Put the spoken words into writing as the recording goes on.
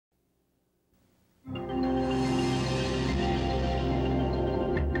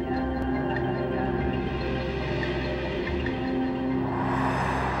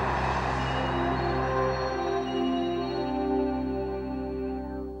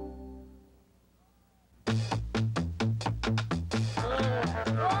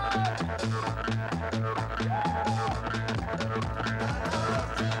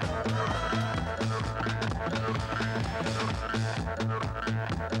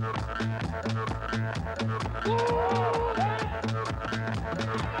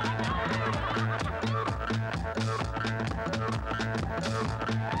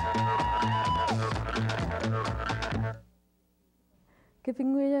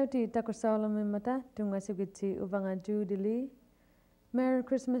Kippingujautiit takussaulamimata tungasugitsi uvanga Judy Lee. Merry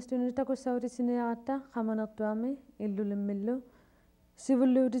Christmas tuni takussautisiniaqatta qamanertuami illulimmillu.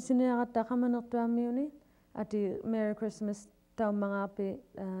 Sivulluutisiniaqatta qamanertuamiuni ati Merry Christmas taummangapi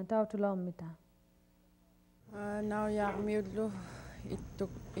tautulaumita. Naujaarmiullu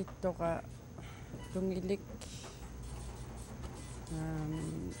ittoqa tungilik.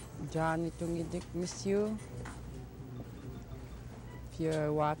 Johnny tungilik, miss you. If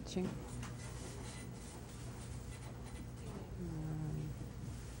you're watching.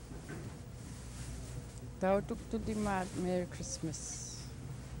 Tautuk tulimaat, Merry Christmas.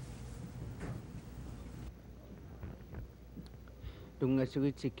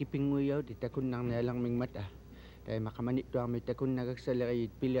 Tungasugitsi Kippingujautiit takunnarnialang mingmata. Tai makamanit tuarmi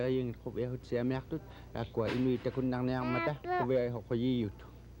takunnagaksalerit pileriing qubihut siamiartut akwa Inuit takunnarniarmata qubihai hoqoyiyut.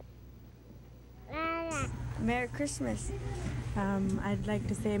 Merry Christmas. I'd like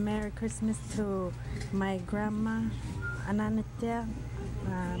to say Merry Christmas to my grandma, Ananatia,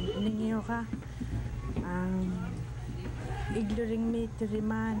 Ningiora, Igluring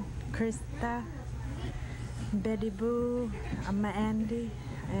Turiman, Krista, Betty Boo, Amma Andy,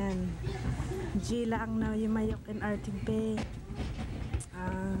 and Gila ang now Yumayok in Arctic Bay,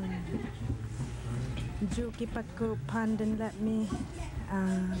 Juki Paku Pandan let me,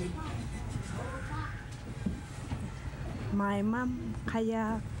 my mom,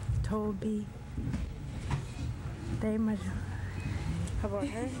 Kaya, Toby, Daimar. How about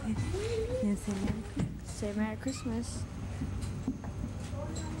her? Yes, Say Merry Christmas.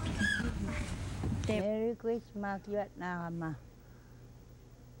 Merry Christmas yat nama.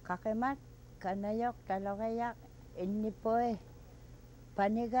 Kakemat kanayok talokayak inipoy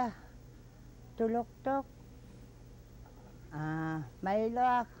paniga tuloktok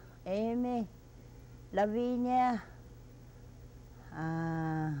Mailoak Amy Lavinia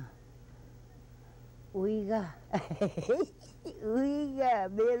Uiga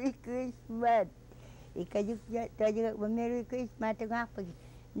Uiga Merry Christmas Iqaluit tayo Merry Christmas tengah pagi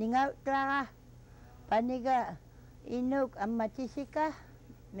ningaw tara paniga INUK amma Jessica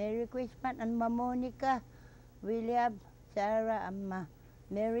Merry Christmas amma Monica William Sarah amma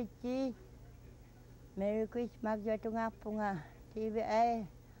Mary G Merry Christmas yo tengah punga TVA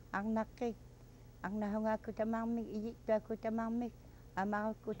ang nakik ang nahunga ko tamamik ijik ko tamamik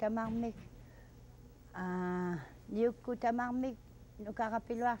amal ko tamamik niuk ko tamamik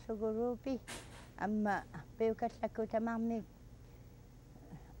nukakapilwa sa gurupi amma peukat ko tamamik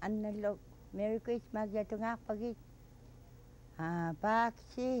annalok Merry Christmas ya tengah pagi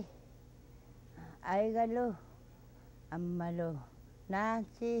Paksi Iqaluit ammalo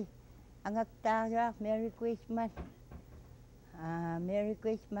Nancy angaktarak Merry Christmas Merry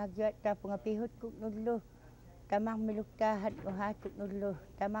Christmas ya tapungapihut kuk nullo tamang miluktahat uhatuk nullo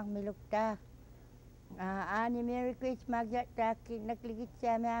tamang milukta ani Merry Christmas ya takin nakligit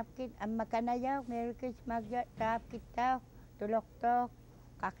siya maapkit amma kanayaw Merry Christmas ya tapkit tao tulok-tok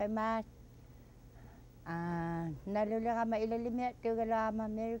kakemat nalula ka mailalimya tugala ma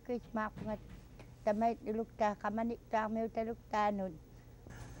Merry Christmas ngat tamay tulukta kamanit ta may taluktanod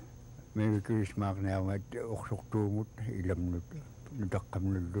Merry Christmas na ngat oksoktumut ilam nut nudakam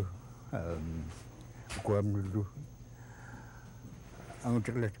nulu kuam nulu ang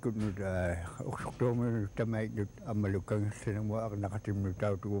tiklas ko nut oksoktumut tamay nut amalukang sinang mo ak nakatim nut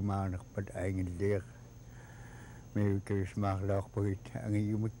tao tuwa nakapad ayngin liyak Merry Christmas lak pagit ang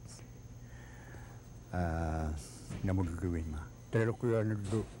iyumut namuluwin ma. Pero ko yan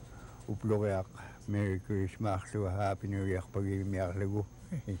nito uployak Merry Christmas to Happy New Year pag-imiyak lago.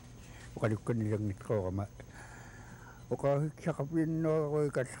 Ukalukan nilang nito ko kama. Ukakapin no ako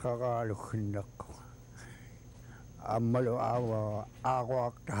ikatakalukin ako. Amalo awa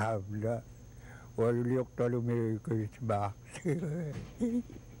ako aktahabla. Waliyok talo Merry Christmas.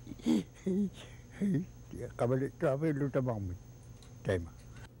 Kabalik kami lutamang mo. Tema.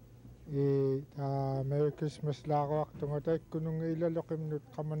 Merry Christmas lako aktungatay kunung ilalokim nut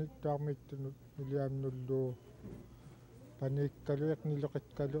kamanit damit tunut niliam nullo panik kalu yak nilokit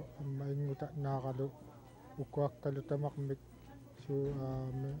kalu mainguta nakalo ukwak kalu tamakmik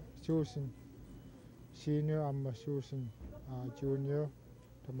Susan senior amma Susan junior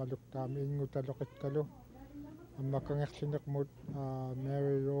tamaluk tami inguta lokit kalu amma kangaklinak mut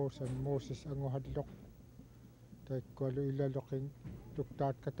Mary Rose and Moses anguhadlok tay kalu ilalokin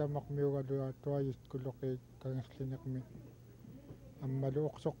tuktat katamak miwa do toyus kulokit kangaslinak mi ammalu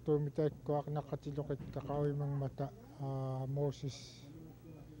oksok to mitay ko ak nakatilokit kakaoy mang mata Moses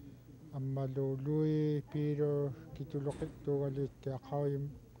ammalu Louis Peter kitulokit to walit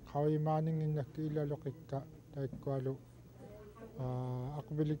kakaoy maning inakilalokit ka tay ko alo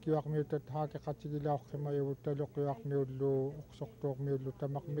Akbilik miutat hake katigilauq kimayuvuttaluk miullu uqsortuuq miullu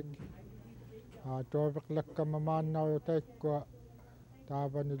tamarmik. Tuaviqlakka mamaannariutaikkua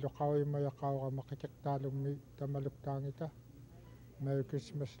taavanilu qavimayaqaurama qikiqtaalummi tamaluktaangita. Merry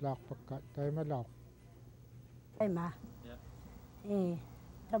Christmas laarpakka taimalauq. Taima.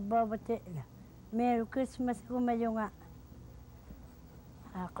 Tabbaabatila. Merry Christmas kumayunga.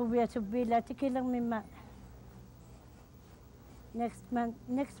 Kubia subila tikilang mima. Next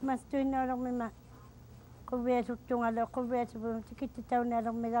month tuin na lang mima. Kubia subtungalo kubia subung tikititaw na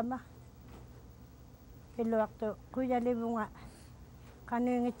lang megama. Pilo waktu kuya libunga.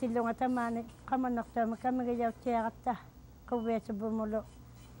 Kanu yung itilunga tamani kamanokta Kippingujautiit atta. Kubia subumulo.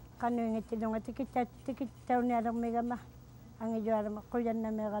 Kanu yung itilunga tikititaw na lang megama. Ang ijuara kuya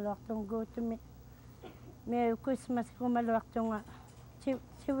na megalo waktong gutumi. Merry Christmas kumalo waktong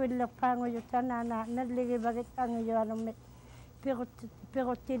siwilok pango yutana na naligi bagit ang ijuara me.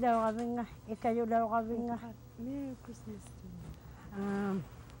 Pirutilaw kami nga, ikayulaw kami nga. Merry Christmas to you.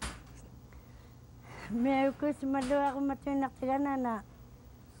 Merry Christmas do ako matunak tigana na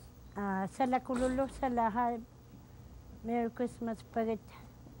sala kululo sa lahat. Merry Christmas pagit.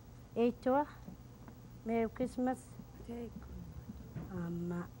 Ito Merry Christmas.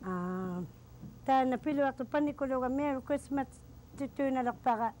 Ta napilo ako panikulo ka Merry Christmas. Tutuy na lang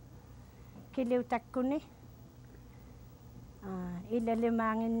para kiliw takko ni.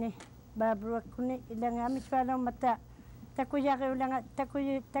 Ilalimangin ni babruak ko ni ilang amis walang mata takuya ko lang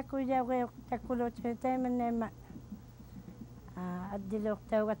takuya ko takulot sa time na adilok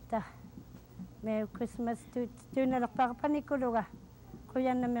tawata Merry Christmas to na lang para panikulo ka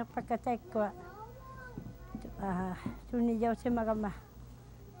kuya na may pagkatay ko suniyaw si magama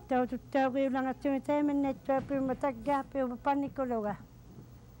taw ko lang at yung time na pero matagga pero panikulo ka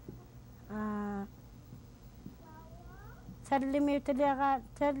Sarli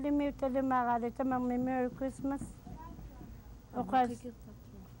miutali makali tamang may Merry Christmas. Okas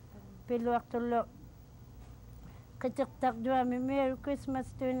pilo aktulo. Kitiktak dua may Merry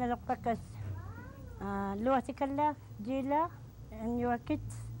Christmas tuwin na lakpakas. Luwasikala, Jila, and your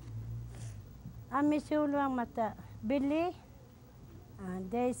kids. Ami sulo ang mata. Billy,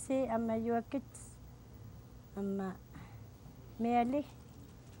 Daisy, ama your kids. Ama Meli,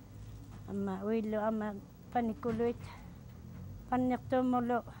 ama Willow, ama Panikulut. Panik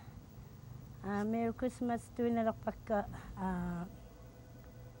tumulo. Merry Christmas tuwin na lakpaka.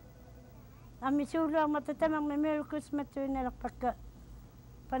 Ami sulo ang matatamang may Merry Christmas tuwin na lakpaka.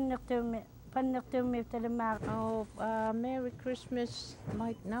 Panik tumi talamak. Merry Christmas.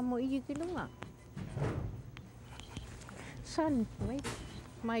 Namo iyigilunga. Son, wait.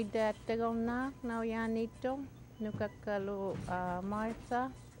 My dad tagaw na. Now yan ito. Nukakalo Martha.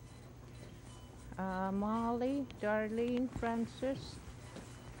 Molly, Darlene, Francis.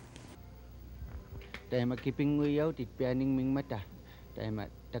 Tayo Kippingujautiit pianing ming mata. Tayo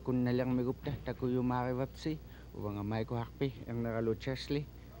takun na lang megupta takuyo marivapsi. Uwang amay ko hakpi ang nakalo Chesley.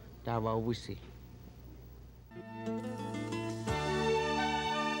 Tawa uwisi.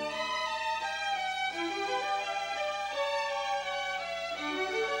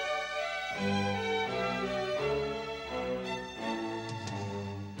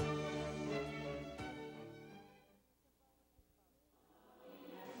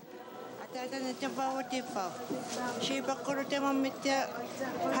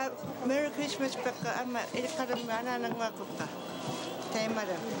 Merry Christmas pekka ama ilkaram ana nang makupka.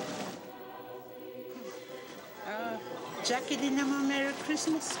 Taimara. Jackie din naman Merry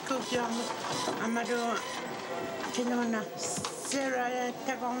Christmas ko jam amado kinona Sarah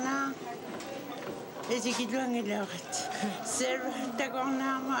tagona ezigidwang ilawat. Sarah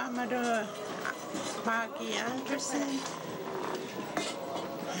tagona amado Maggie Anderson.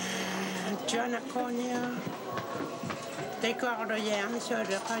 John Aconia. Teko ako yam so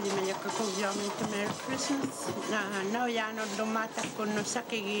de kali me yakko yam to Merry Christmas. Na ya no lumata ko no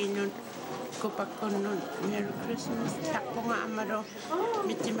sakigi no ko pa ko no Merry Christmas. Takpo nga amado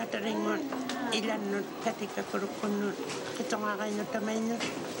miti mataringon ilan no katika ko no kito nga kayo tamay no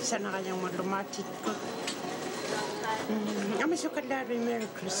sana kayang mo lumatit ko. Ami so kadlaro Merry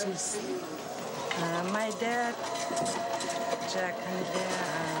Christmas. My dad, Jack and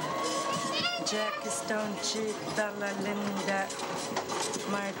Jack Stone, Chief, Dalla, Linda,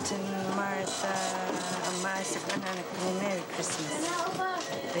 Martin, Martha, Amasa, Anak, Merry Christmas.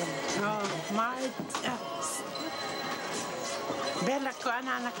 Bella ko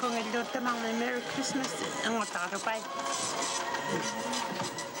anak ko ngelo tamang Merry Christmas ang otaro pa.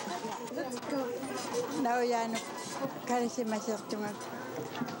 Now yan kasi masok tunga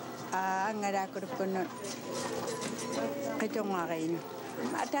ang ngara ko kuno. qitungarin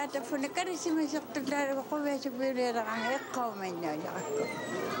ataatafuna karisimassertullaarava quviasuppiuliaraqanga iqqaumannaulaqakku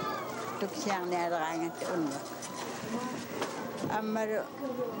tuksiarnialaqangat unna ammaru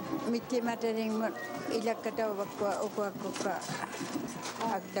mittimatariнгмут ilakkatauvakkuа ukuakkukka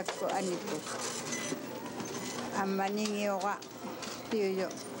agdakku anikku ammaningiuqa piuyu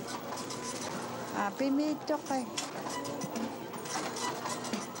pimiittoqai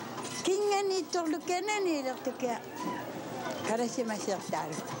kinganiittorlukkananiilertukia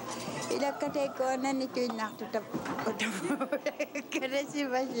karasimasertaaru ilakkataikkuananituinnaartuta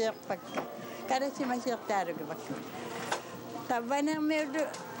karasimaserpakka karasimasertaarukimakka tavanarmiudu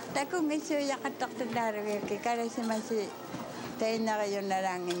takungissuuyaqattartullaarugiukki karasimasi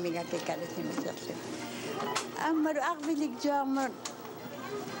tainariyunnalaangimmigakki karasimasertu ammaru arviliksuarmut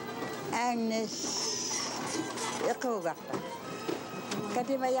Agnes iqugaqta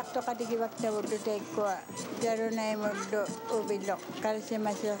katimayaqto qatikivaktavullu taikkua jarunaimullu uvilloq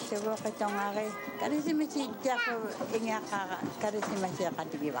karasimasertugu qitongari karasimasiittiarpu ingiaqaqa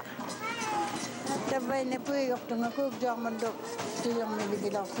karasimaseqatikivaq tabaina puigoqtunga kuuksuarmullu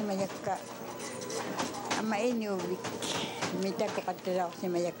tuyormilikilorsimayakka amma Inuit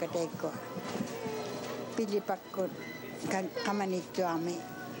mitakkoqattalaorsimayakka taikkua pilipakkut qamanitsuarmi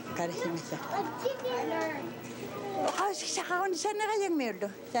karasimasertu Oqausiksaqaruni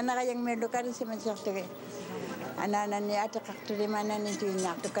sanaqayangmiullu karasimasertugi anaanani atiqartulimanani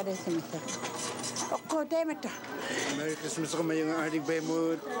tuinnaartu karasimasertu oqqutaimatta Merry Christmas qamayanga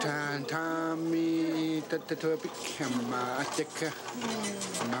alikbaimut taami tattatuapik amma attakka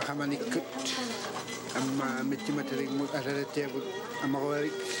amma qamanikkut amma mittimatarigmut alalatiavut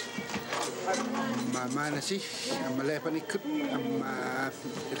amaqawarik amma maanasi amma laapanikkut amma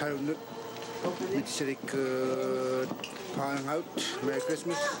iqalunnut mitisirik paangaut Merry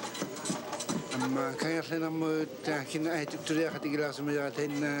Christmas amma kangerlinarmut kina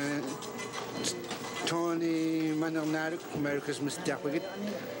aituttuliaqatigilaarsumajaratahin Tony Manernaruk Merry Christmas tiapagit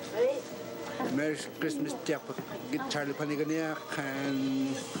Merry Christmas tiapagit Charlie Panigania kan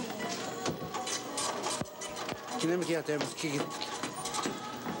kinamikiatem kikit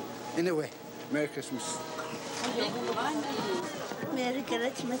anyway Merry Christmas Merry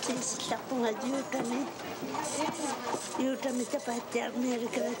Christmas islaqpunga juutami tapahtiar Merry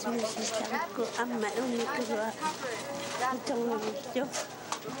Christmas islaqku amma unikirua itongamitjo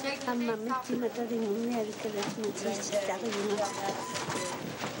amma mittimataringu Merry Christmas islaqinga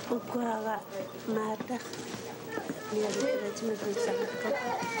ukuaga maata Merry Christmas islaqku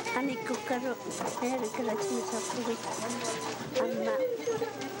anikkukaru Merry Christmas aqugit amma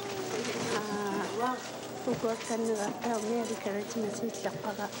ukuakkannerartau Merry Christmas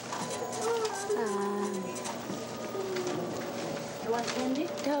illaqqaga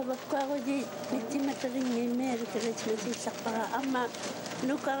taavakkuaruji mittimataringi Merry Christmas illaqqaga amma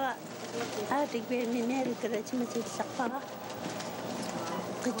nukaga aatikveemi Merry Christmas illaqqaga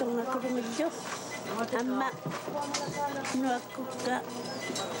qitornakulungillu amma nuakkukka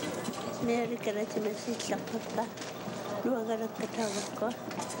Merry Christmas illaqqakka nuagalakka taavakkua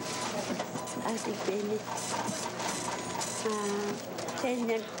aatikveemi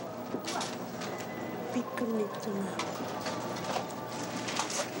teinnan pikkunnittunga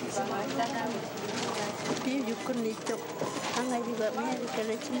piuyukkunnittu angayuga Merry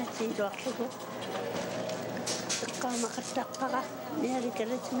Christmas iluarlugu eqqaamaqattaqqaqa Merry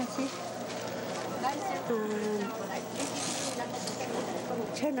Christmas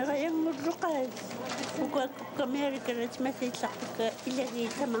sanaqayangulluqaa ukuakkukka Merry Christmas illaqtukka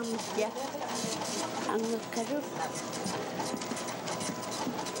ilagiitamarmittia angakkalu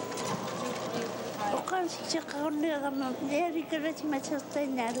oqausiksaqarunniaqama Merry Christmas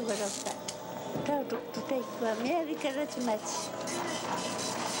ertainaalugalorta tautuqtutaikkua Merry Christmas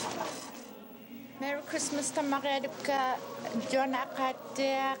Merry Christmas tamarialukka John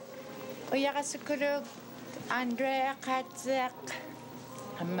aqaattiaq uyaqasukuluk Andre aqaattiaq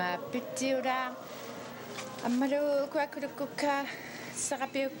amma pittiura ammalu kuakulukukka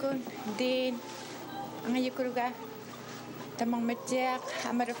saqapiukkun din angayukuluga tamangmattiaq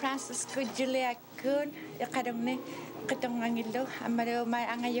ammalu Francisco Juliakkun iqarungni qitongangillu ammalu mai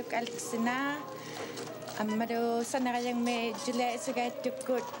angayuk Alexina ammalu sanaqayangmi Julia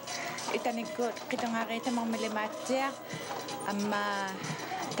isagaittukkut itanikkut qitongari tamangmilimaattiaq amma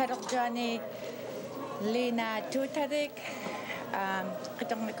tarorjuani Lina Tutarik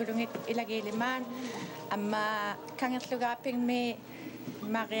qitongnakulungit ilagiliman amma kangerlugapingmi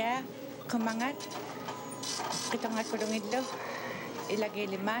Maria Kumangat qitongnakulungillu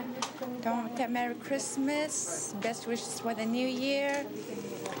ilagiliman Merry Christmas, best wishes for the new year.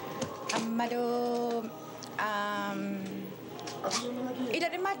 Ammadu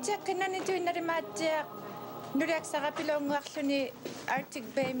Ilarimaatiak kananitu inarimaatiak nuriak sarapilonguarluni Arctic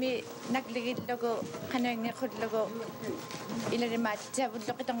Baymi nakligillugu qanoingiqullugu ilarimaatiavut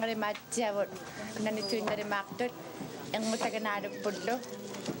loqitongarimaatiavut nanitu inarimaaqtut engutaganaaruppullu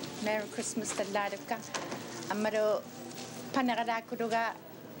Merry Christmas tallaarukka ammaru paneqaraakuluga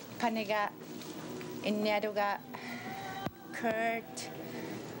paniga inniaruga Kurt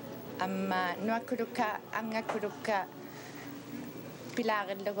amma nuakuluka angakuluka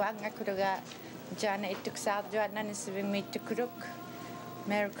Pilarillugu angakuluga Jana ituksaarjuanna nisivimmiittukuluk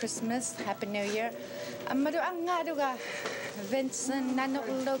Merry Christmas Happy New Year ammaru angaruga Vincent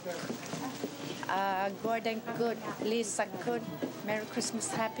Nanulluk Gordon Good Lisa Good Merry Christmas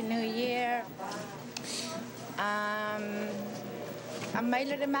Happy New Year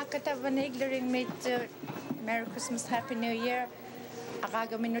Ammailere makatavana igluring mittu Merry Christmas Happy New Year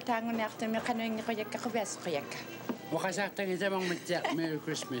Agaga minutangun yaqtami qanuingi qoyakka qubias qoyakka Wakasaqtang itamang matjaq Merry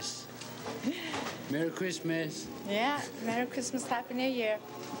Christmas. Merry Christmas. Yeah, Merry Christmas Happy New Year.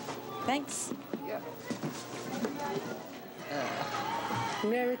 Thanks.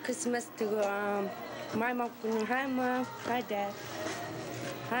 Merry Christmas to my mom, hi mom, hi dad.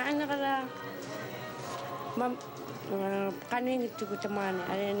 Hi Anagala. Mom kaning to go to money.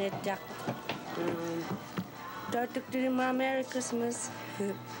 I didn't jack. Don't to my Merry Christmas.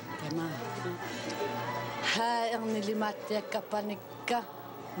 Hai ang nilimatya kapanika.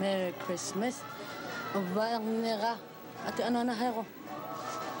 Merry Christmas. Uba ang nira. Ati ananahay ko.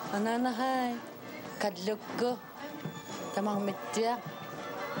 Ananahay. Kadlok ko. Tamang mitya.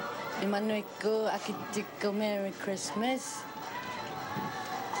 Imanuik ko. Akitik ko. Merry Christmas.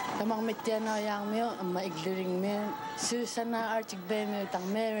 Tamang mitya na yang mo. Ang maigluring mo. Susan na Arctic Bay mo. Tang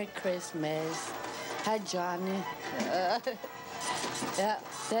Merry Christmas. Hi Johnny. Ja,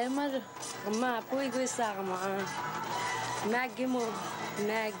 tema du. Ma, puigo sa kama. Maggie mo,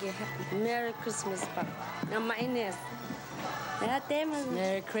 Maggie. Merry Christmas pa. Nama Ines. Ja, tema.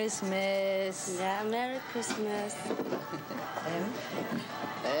 Merry Christmas. Ja, Merry Christmas.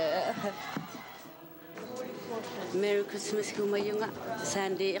 Merry Christmas kumayunga.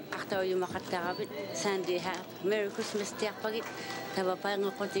 Sunday iqaqtaw yumakataqabit. Sunday ha. Merry Christmas tiaqpagit. Taba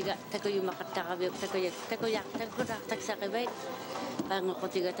pangoqotiga tako yumakataqabit takoyak taksaqibait.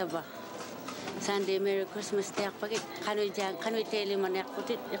 Pangoqotiga taba. Sunday Merry Christmas tiaqpagit. Kanu teli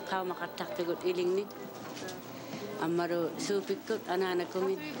manaqotit iqaw maqattaqtugut ilingni. Amaru supikut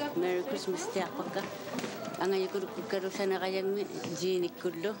ananakumin Merry Christmas tiaqpagga. Angayukur kukaru sanaqayang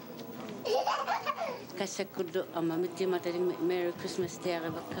jinikkullu. Kasakuddo ama miti mataring Merry Christmas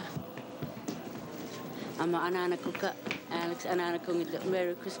tiaqabakka. Ama ananakuka Alex ananakung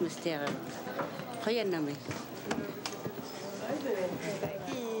Merry Christmas tiaqabakka. Qayan nami.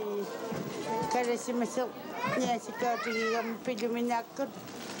 Kada si masuk niya si Kauti yung piluminakot.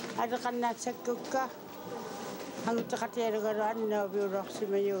 Ada kanak sa kuka. Ang takatero garuan na biurok si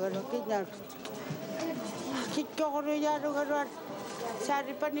mayo garuan. Kiko ko rin garuan.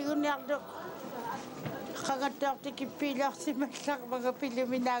 Sari pa ni Gunakdo. Kagatok ti kipilak si masak mga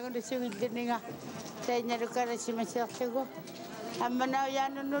piluminagon na sungil din nga. Sa inyo rin si masak sigo. Ang manaw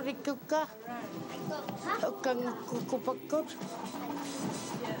yan nurikuk ka. O kang kukupakot.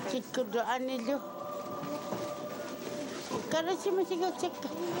 Kiko doan nilo. Kara si masigak saka.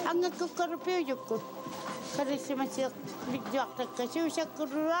 Ang kukarapyo ko. Kara si masigak bigyak taka. Susak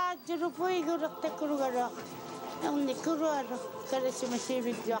kuruwa. Jurupoy gurak takuruwa. Ang nikuruwa. Kara si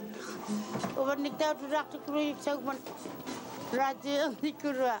masigak bigyak. Uban nagtaw turak takuruwa sa uman. Radyo ang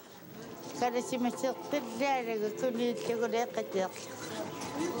nikuruwa. Kara si masigak tadara. Kunit ko na katak.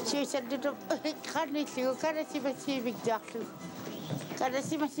 Susak dito. Kanit ko. Kara si masigak bigyak. Kada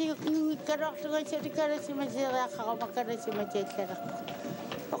si masih karak dengan saya kada si masih rakau makada si masih karak.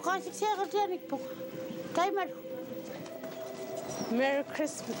 Oka si saya kerja ni pun. Timer. Merry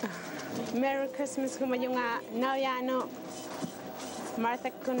Christmas. Merry Christmas kumayunga nauyano. Marta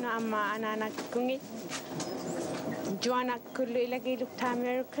kuno ama anak kungit. Joanna kulu ilagi lukta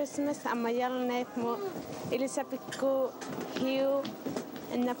Merry Christmas ama yalnet mo Elizabeth ko Hugh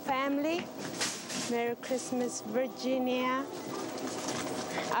and the family. Merry Christmas Virginia.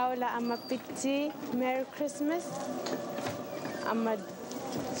 Aula ama Pitti, Merry Christmas. Ama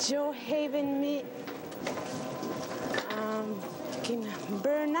Joe Haven me.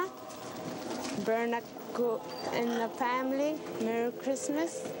 Berna ko and the family, Merry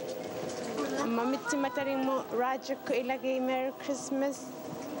Christmas. Ama Mitzi mataring mo Roger ko ilagay Merry Christmas.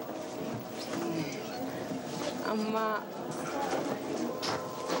 Ama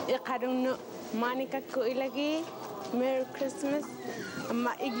ikarong no Monica ko ilagay Merry Christmas.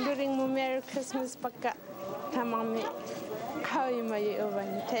 Ama igluring mo Merry Christmas pagka tamang mi Kaui mai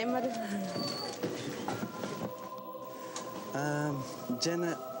uvan temaru.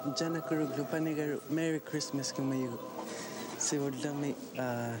 Jana kuruglu panigaru Merry Christmas kumayu. Siwudlami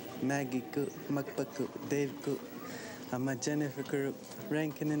Maggie ku, Magpaku, Dave ku, ama Jennifer kuru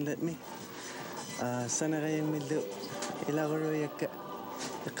Rankin and let me. Sana kayang milu ilaguro yaka,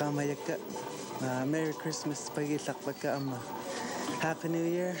 yakama yaka. Merry Christmas pagitak pagka ama. Happy New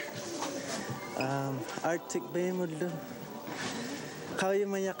Year. Arctic Bay mudlu. Kawi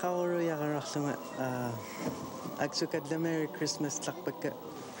maya kawuro yakaraksunga. Agsukad la Merry Christmas takpagka.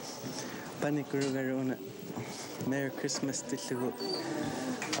 Panikuru garuna. Merry Christmas tilugo.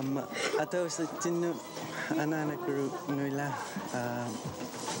 Amma ataw sa tinu anana kuru nuila.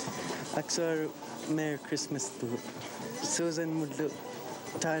 Aksor Merry Christmas to Susan mudlu,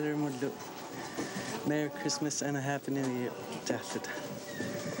 Tyler mudlu. Merry Christmas and a Happy New Year. Jafet.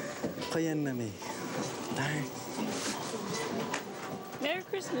 Koyan na mi. Darn. Merry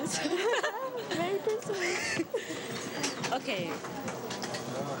Christmas. Merry Christmas. Okay.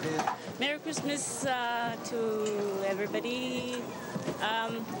 Merry Christmas to everybody.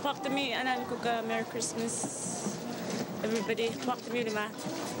 Talk to me, anan ko ka Merry Christmas. Everybody, talk to me, lima.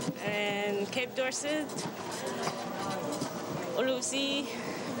 And Cape Dorset, Olusi,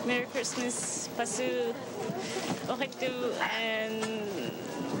 Merry Christmas, Pasu, Okitu, and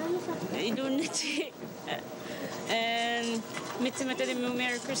Inuit, and Mitzimatalimu,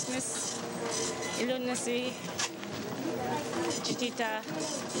 Merry Christmas, Ilunasi, Chitita.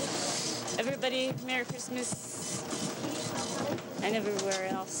 Everybody, Merry Christmas, and everywhere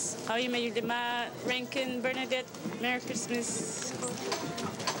else. Kawi Mayudima, Rankin, Bernadette, Merry Christmas.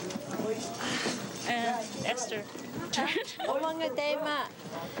 And Esther. Mga tema,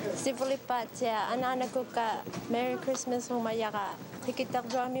 si Pulipatia, ananakuka, Merry Christmas humayaka, tikitak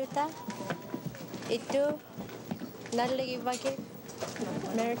dramuta, itu, nalagi bakit,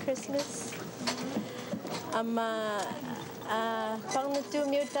 Merry Christmas, ama, pangnutu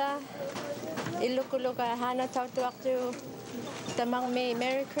muta, ilukuluka, hana tautuaktu, tamang may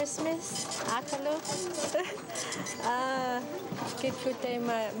Merry Christmas, akalo, kitku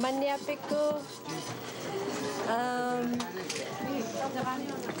tema, manyapiku,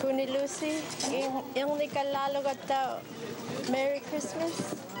 Kuni Lucy, yung nikalalo kata Merry Christmas.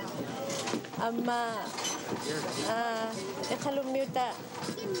 Ama, ikalumuta,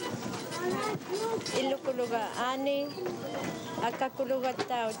 ilukuluga ani, akakuluga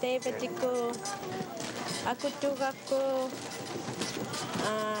tao, Davidiku, akutuga ko,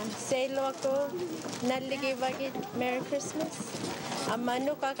 selo ako, naligibagit Merry Christmas. Ama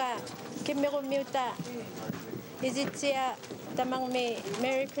nukaka, kimikumuta, Izitia tamang may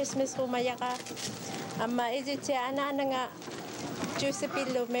Merry Christmas humayaka. Ama izitia anana nga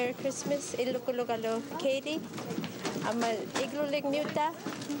Jusepilo Merry Christmas ilukulugalo Katie. Ama Igloolik muta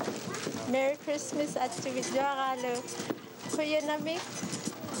Merry Christmas at tuwidwakalo Kuya nami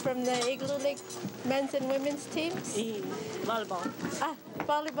from the Igloolik men's and women's teams. Volleyball.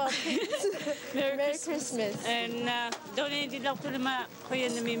 Volleyball teams. Merry Christmas. And donated lang ko naman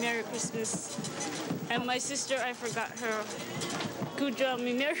Kuya nami Merry Christmas. And my sister, I forgot her. Kudra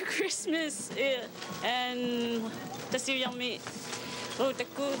mi Merry Christmas. And tasiyang mi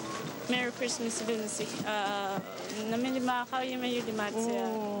Rotaku Merry Christmas Lunacy. Namin lima ka yung may limat siya.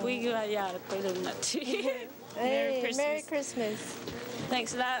 Puwi gaya ko lunat. Merry Christmas. Merry Christmas.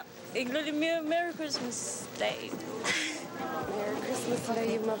 Thanks a lot. Igloolik Merry Christmas Day. Merry Christmas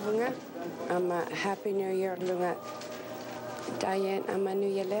lagi mabunga. Ama Happy New Year lunga. Diane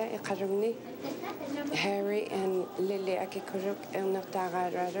Amanuyele Iqarungni. Harry and Lily Akikuruk and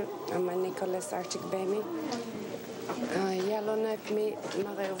Natagaradu, Ama Nicholas Arctic Baby. Yellow Knife Me,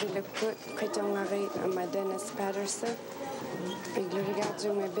 Mario Villaput, Kitongari, Ama Dennis Patterson.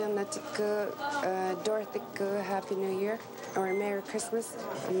 Iglorigaju, my Bernatiku, Dorothy, Happy New Year, or Merry Christmas,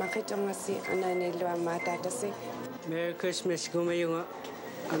 Makitongasi, and Anilo Matatasi. Merry Christmas, Gumayunga,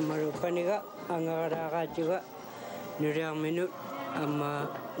 Amarupaniga, Angarajuga, Nuria Minute, Ama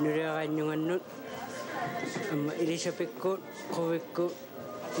Nuria Nunganut. Elizabeth ko, Kovic ko,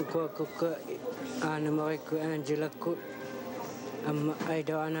 Kuka, Anna Marie ko, Angela ko,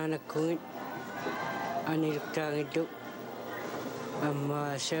 Aida Ananak ko, Anilktang ito,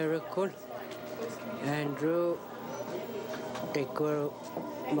 Sarah ko, Andrew, Teko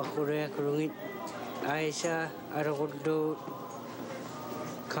Makurea Kurungit, Aisha, Arakuldo,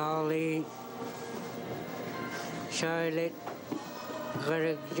 Carly, Charlotte,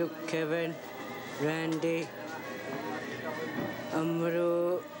 Greg, Kevin, Randy,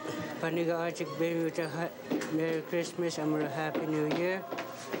 Amro, Paniga Arctic Baby with a Merry Christmas, Amro Happy New Year.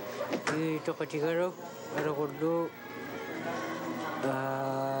 We took a tigaro, Arakudu,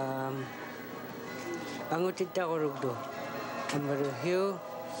 Angutit ako rugdo. Amaruhyo.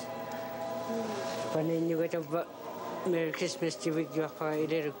 Paninyo ka ba Merry Christmas to Bigyo ka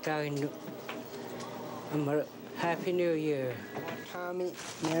ilirugtawin. Happy New Year. Tommy,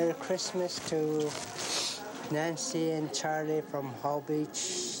 Merry Christmas to Nancy and Charlie from Hall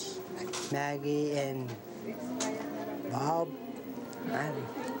Beach, Maggie and Bob.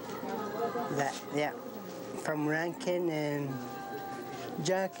 From Rankin and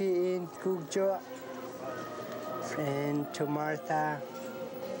Jackie in Kugjo, and to Martha,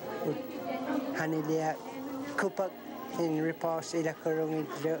 Hanilia, Kupak in Repos, Ilakurung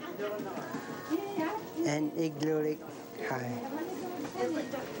and Igloolik. Hi.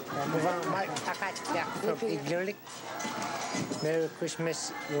 From Igloolik. Merry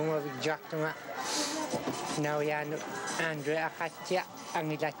Christmas, Lumavigjaktunga. Now yan Andre Akatya,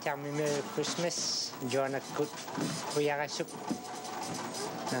 ang ilatyami Merry Christmas. Jonathan Kuyakasuk.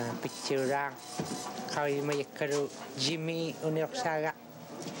 Picture Kawai Mayakaru Jimmy Uniroksaga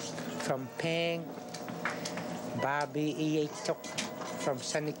from Peng. Bobby Iatok from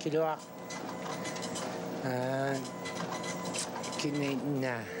Sanikiloa.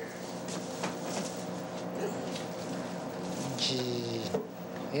 Kinina.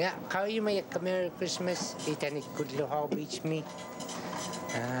 Yeah, Kawai Mayaka Merry Christmas. Itanik Kudlo Hall Beach me.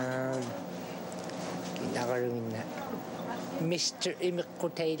 Kinakaruin na. Mr.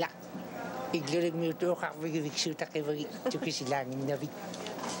 Imikutayla. Igloolik mo ito ka bigiksuta kay bagi tukisilangin na big.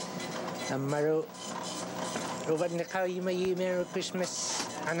 Amaro. Ruban na Kawai may Merry Christmas.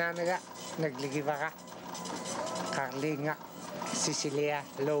 Ananaga nagligi ba ka? Carlinga, Cecilia,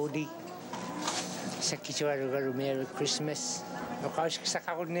 Lodi. Sa Kichuarugaru Merry Christmas. Nakaus sa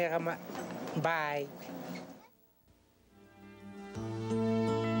kakunera ma. Bye.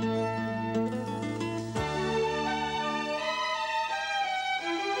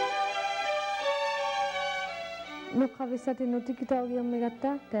 Nukhavisati nutikita ogi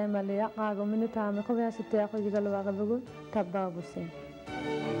megata tema le akago minuta me khobe asite ako jigalo aga bugu tabba busin